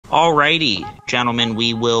Alrighty, gentlemen,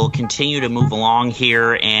 we will continue to move along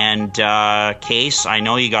here. And Case, I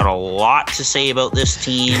know you got a lot to say about this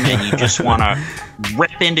team, and you just want to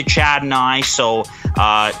rip into Chad and I. So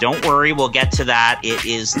don't worry, we'll get to that. It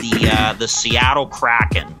is the Seattle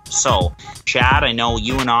Kraken. So, Chad, I know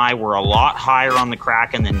you and I were a lot higher on the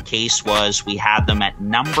Kraken than Case was. We had them at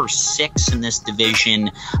number 6 in this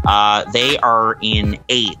division. They are in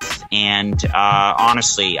 8th, and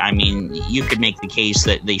honestly, I mean, you could make the case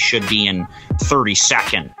that they should be in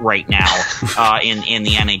 32nd right now in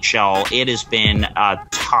the NHL. It has been a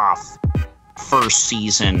tough first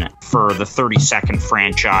season for the 32nd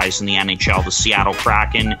franchise in the NHL, the Seattle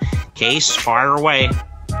Kraken. Case, fire away.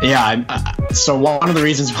 Yeah, so one of the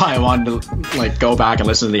reasons why I wanted to go back and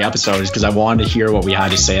listen to the episode is because I wanted to hear what we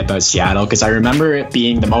had to say about Seattle, because I remember it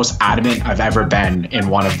being the most adamant I've ever been in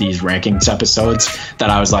one of these rankings episodes that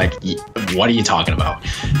I was like, what are you talking about?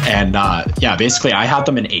 And yeah, basically I had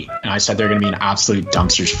them in 8, and I said they're going to be an absolute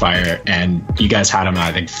dumpster's fire, and you guys had them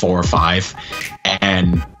at, I think, 4 or 5,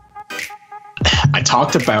 and I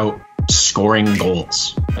talked about scoring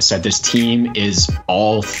goals. I said this team is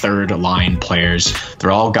all third line players.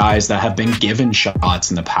 They're all guys that have been given shots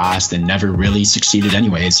in the past and never really succeeded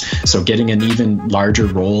anyways. So getting an even larger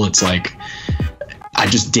role, it's like I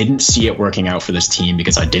just didn't see it working out for this team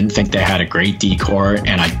because I didn't think they had a great D-core,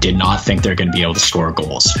 and I did not think they're going to be able to score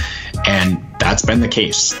goals. And that's been the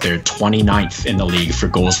case. They're 29th in the league for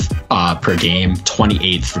goals per game,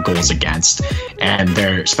 28th for goals against, and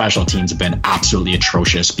their special teams have been absolutely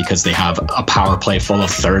atrocious because they have a power play full of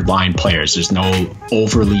third line players. There's no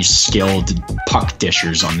overly skilled puck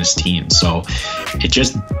dishers on this team, so it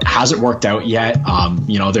just hasn't worked out yet.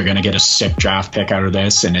 You know, they're going to get a sick draft pick out of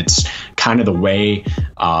this, and it's kind of the way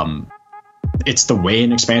it's the way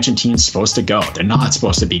an expansion team's supposed to go. They're not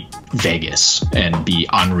supposed to be Vegas and be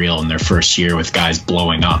unreal in their first year with guys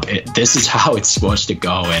blowing up. This is how it's supposed to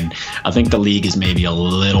go, and I think the league is maybe a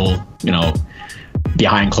little, you know,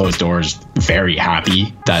 behind closed doors, very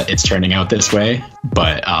happy that it's turning out this way.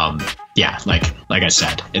 But yeah, like I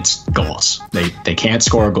said, it's goals. They can't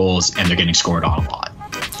score goals, and they're getting scored on a lot.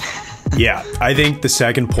 Yeah, I think the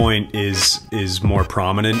second point is more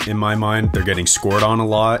prominent in my mind. They're getting scored on a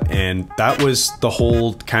lot, and that was the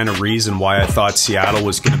whole kind of reason why I thought Seattle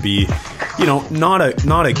was going to be, you know, not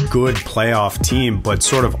a good playoff team, but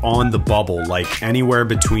sort of on the bubble, like anywhere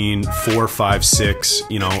between 4, 5, 6.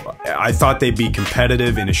 You know, I thought they'd be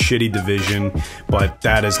competitive in a shitty division, but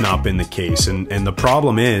that has not been the case. And the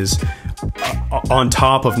problem is, on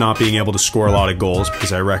top of not being able to score a lot of goals,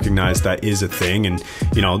 because I recognize that is a thing, and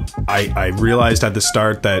you know, I realized at the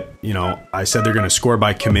start that, you know, I said they're going to score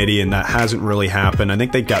by committee, and that hasn't really happened. I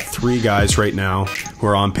think they've got 3 guys right now who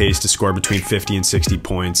are on pace to score between 50 and 60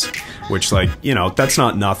 points, which, like, you know, that's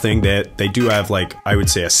not nothing. They do have, like, I would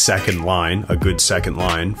say a second line, a good second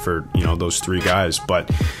line for, you know, those 3 guys, but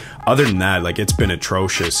other than that, like, it's been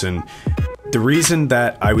atrocious. And the reason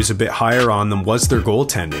that I was a bit higher on them was their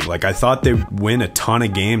goaltending. Like, I thought they'd win a ton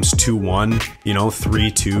of games, 2-1, you know,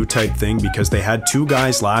 3-2 type thing, because they had 2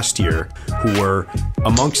 guys last year who were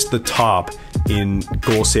amongst the top in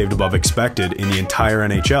goals saved above expected in the entire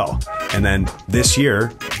NHL. And then this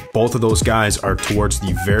year, both of those guys are towards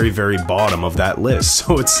the very, very bottom of that list.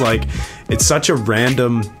 So it's like, it's such a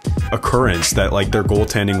random occurrence that, like, their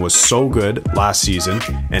goaltending was so good last season,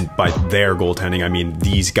 and by their goaltending I mean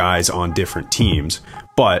these guys on different teams,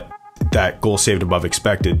 but that goal saved above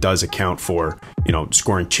expected does account for, you know,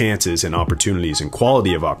 scoring chances and opportunities and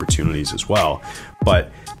quality of opportunities as well.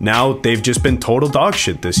 But now they've just been total dog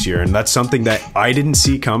shit this year, and that's something that I didn't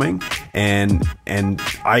see coming. And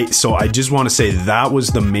I just want to say that was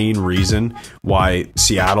the main reason why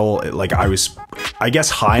Seattle, like, I was, I guess,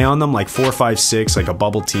 high on them, like 4, 5, 6, like a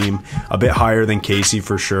bubble team, a bit higher than Casey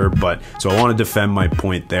for sure. But so I want to defend my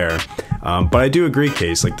point there. But I do agree,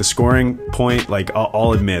 Case, like the scoring point, like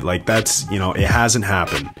I'll admit, like that's, you know, it hasn't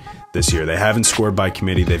happened this year. They haven't scored by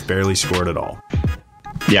committee. They've barely scored at all.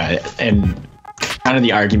 Yeah, and kind of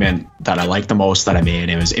the argument that I like the most that I made,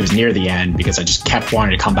 it was near the end, because I just kept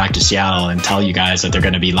wanting to come back to Seattle and tell you guys that they're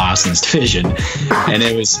going to be last in this division. And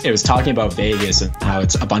it was talking about Vegas and how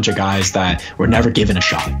it's a bunch of guys that were never given a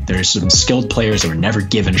shot. There's some skilled players that were never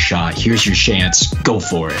given a shot. Here's your chance, go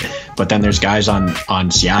for it. But then there's guys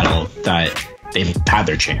on Seattle that they've had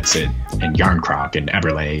their chance, and Yarncroc and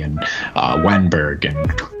Eberle and Wenberg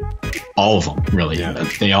and all of them, really. Yeah.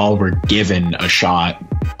 They all were given a shot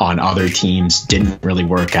on other teams, didn't really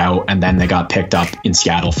work out, and then they got picked up in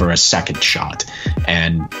Seattle for a second shot,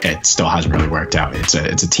 and it still hasn't really worked out. It's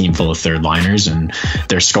a team full of third liners, and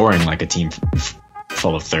they're scoring like a team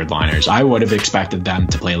full of third liners. I would have expected them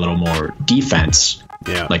to play a little more defense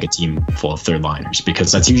Yeah. like a team full of third liners,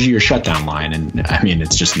 because that's usually your shutdown line. And I mean,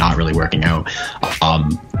 it's just not really working out.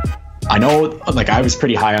 I know, like, I was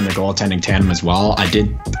pretty high on the goaltending tandem as well. I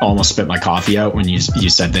did almost spit my coffee out when you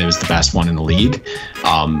said that it was the best one in the league.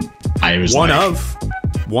 I was I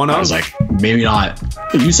was like, maybe not.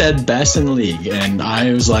 You said best in the league, and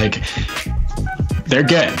I was like, they're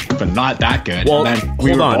good, but not that good. Well, and then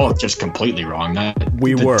we were both just completely wrong.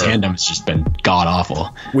 The tandem has just been god awful.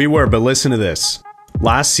 We were, but listen to this.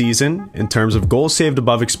 Last season, in terms of goals saved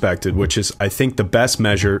above expected, which is, I think, the best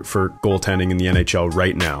measure for goaltending in the NHL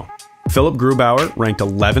right now, Philip Grubauer ranked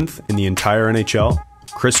 11th in the entire NHL.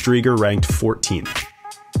 Chris Driedger ranked 14th.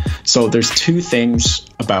 So there's two things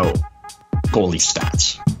about goalie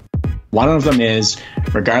stats. One of them is,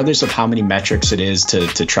 regardless of how many metrics it is to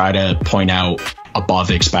try to point out above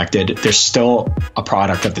expected, there's still a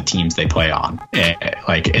product of the teams they play on,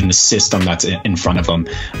 like in the system that's in front of them.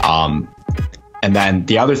 And then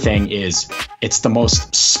the other thing is, it's the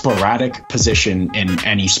most sporadic position in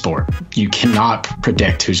any sport. You cannot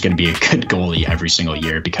predict who's going to be a good goalie every single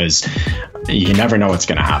year, because you never know what's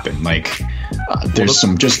going to happen. Like, there's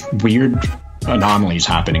some just weird anomalies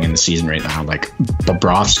happening in the season right now. Like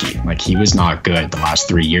Bobrovsky, like, he was not good the last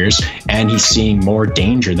 3 years, and he's seeing more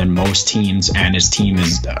danger than most teams, and his team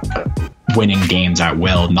is winning games at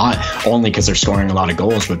will, not only because they're scoring a lot of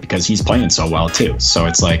goals, but because he's playing so well too. So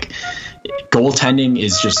it's like, goaltending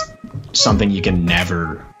is just something you can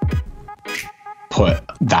never put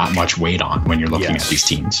that much weight on when you're looking at these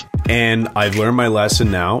teams. And I've learned my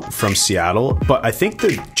lesson now from Seattle, but I think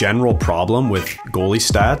the general problem with goalie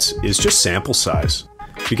stats is just sample size,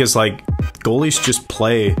 because like, goalies just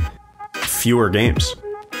play fewer games,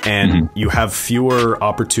 and you have fewer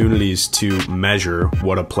opportunities to measure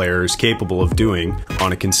what a player is capable of doing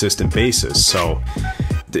on a consistent basis. So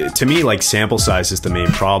to me, like, sample size is the main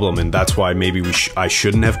problem, and that's why maybe I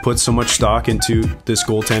shouldn't have put so much stock into this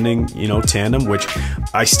goaltending, tandem, which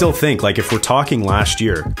I still think, like, if we're talking last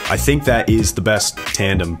year, I think that is the best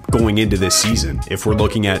tandem going into this season if we're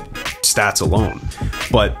looking at stats alone,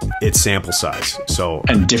 but it's sample size. So,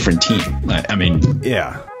 and different team. I mean,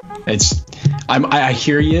 yeah, I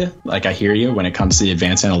hear you. Like, I hear you when it comes to the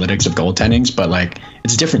advanced analytics of goaltendings, but like,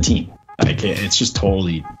 it's a different team. Like, it's just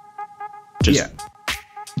totally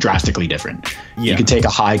drastically different. You could take a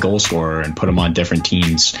high goal scorer and put them on different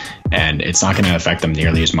teams, and it's not going to affect them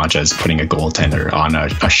nearly as much as putting a goaltender on a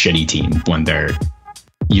shitty team when they're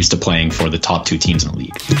used to playing for the top two teams in the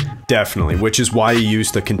league. Definitely, which is why you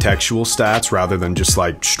use the contextual stats rather than just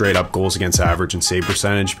like straight up goals against average and save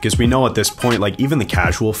percentage, because we know at this point, like, even the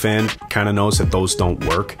casual fan kind of knows that those don't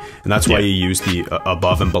work, and that's why you use the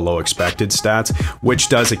above and below expected stats, which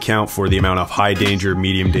does account for the amount of high danger,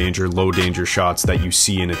 medium danger, low danger shots that you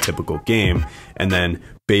see in a typical game, and then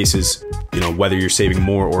bases, whether you're saving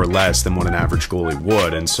more or less than what an average goalie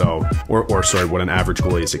would, and so, or sorry, what an average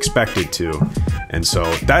goalie is expected to. And so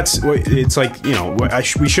it's like,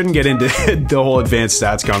 we shouldn't get into the whole advanced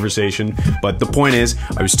stats conversation, but the point is,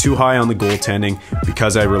 I was too high on the goaltending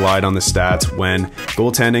because I relied on the stats, when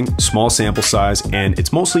goaltending, small sample size, and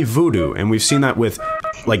it's mostly voodoo, and we've seen that with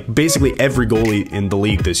like basically every goalie in the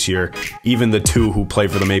league this year, even the two who play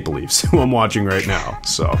for the Maple Leafs, who I'm watching right now.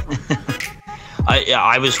 So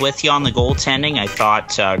I was with you on the goaltending. I thought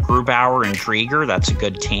Grubauer and Driedger, that's a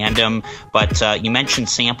good tandem. But you mentioned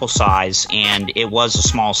sample size, and it was a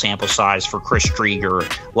small sample size for Chris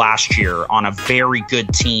Driedger last year on a very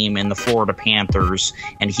good team in the Florida Panthers,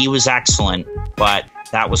 and he was excellent. But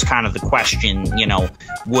that was kind of the question,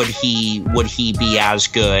 would he be as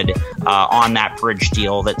good on that bridge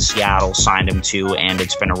deal that Seattle signed him to? And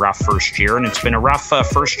it's been a rough first year, and it's been a rough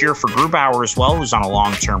first year for Grubauer as well, who's on a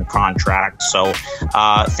long-term contract. So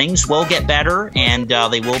things will get better, and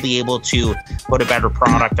they will be able to put a better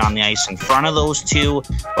product on the ice in front of those two.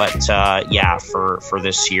 But for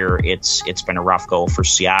this year, it's been a rough go for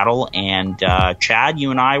Seattle. And Chad,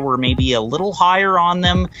 you and I were maybe a little higher on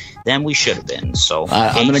them than we should have been. So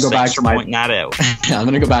I'm going to go back to pointing that out. I'm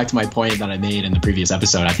going to go back to my point that I made in the previous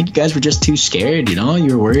episode. I think you guys were just too scared.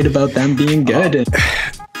 You were worried about them being good.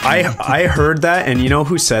 I heard that, and you know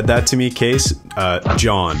who said that to me, Case?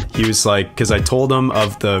 John. He was like, because I told him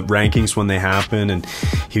of the rankings when they happen, and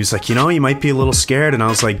he was like, you might be a little scared, and I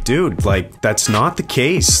was like, dude, like, that's not the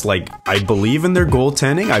case. Like, I believe in their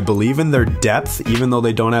goaltending, I believe in their depth, even though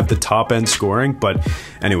they don't have the top end scoring. But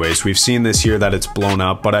anyways, we've seen this year that it's blown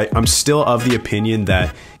up, but I'm still of the opinion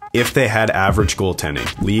that if they had average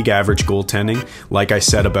goaltending, league average goaltending, like I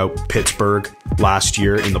said about Pittsburgh last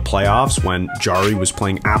year in the playoffs when Jari was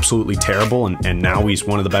playing absolutely terrible and now he's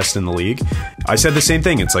one of the best in the league. I said the same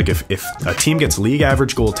thing. It's like if a team gets league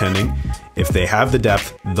average goaltending, if they have the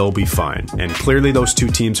depth, they'll be fine. And clearly those two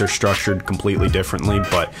teams are structured completely differently,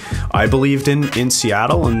 but I believed in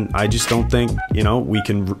Seattle, and I just don't think, we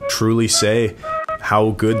can truly say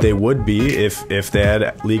how good they would be if they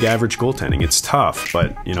had league average goaltending. It's tough,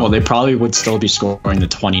 but Well, they probably would still be scoring the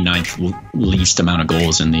 29th least amount of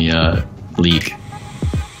goals in the league.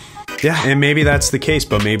 Yeah, and maybe that's the case,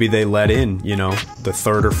 but maybe they let in, the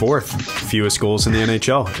third or fourth fewest goals in the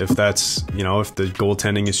NHL, if that's, if the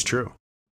goaltending is true.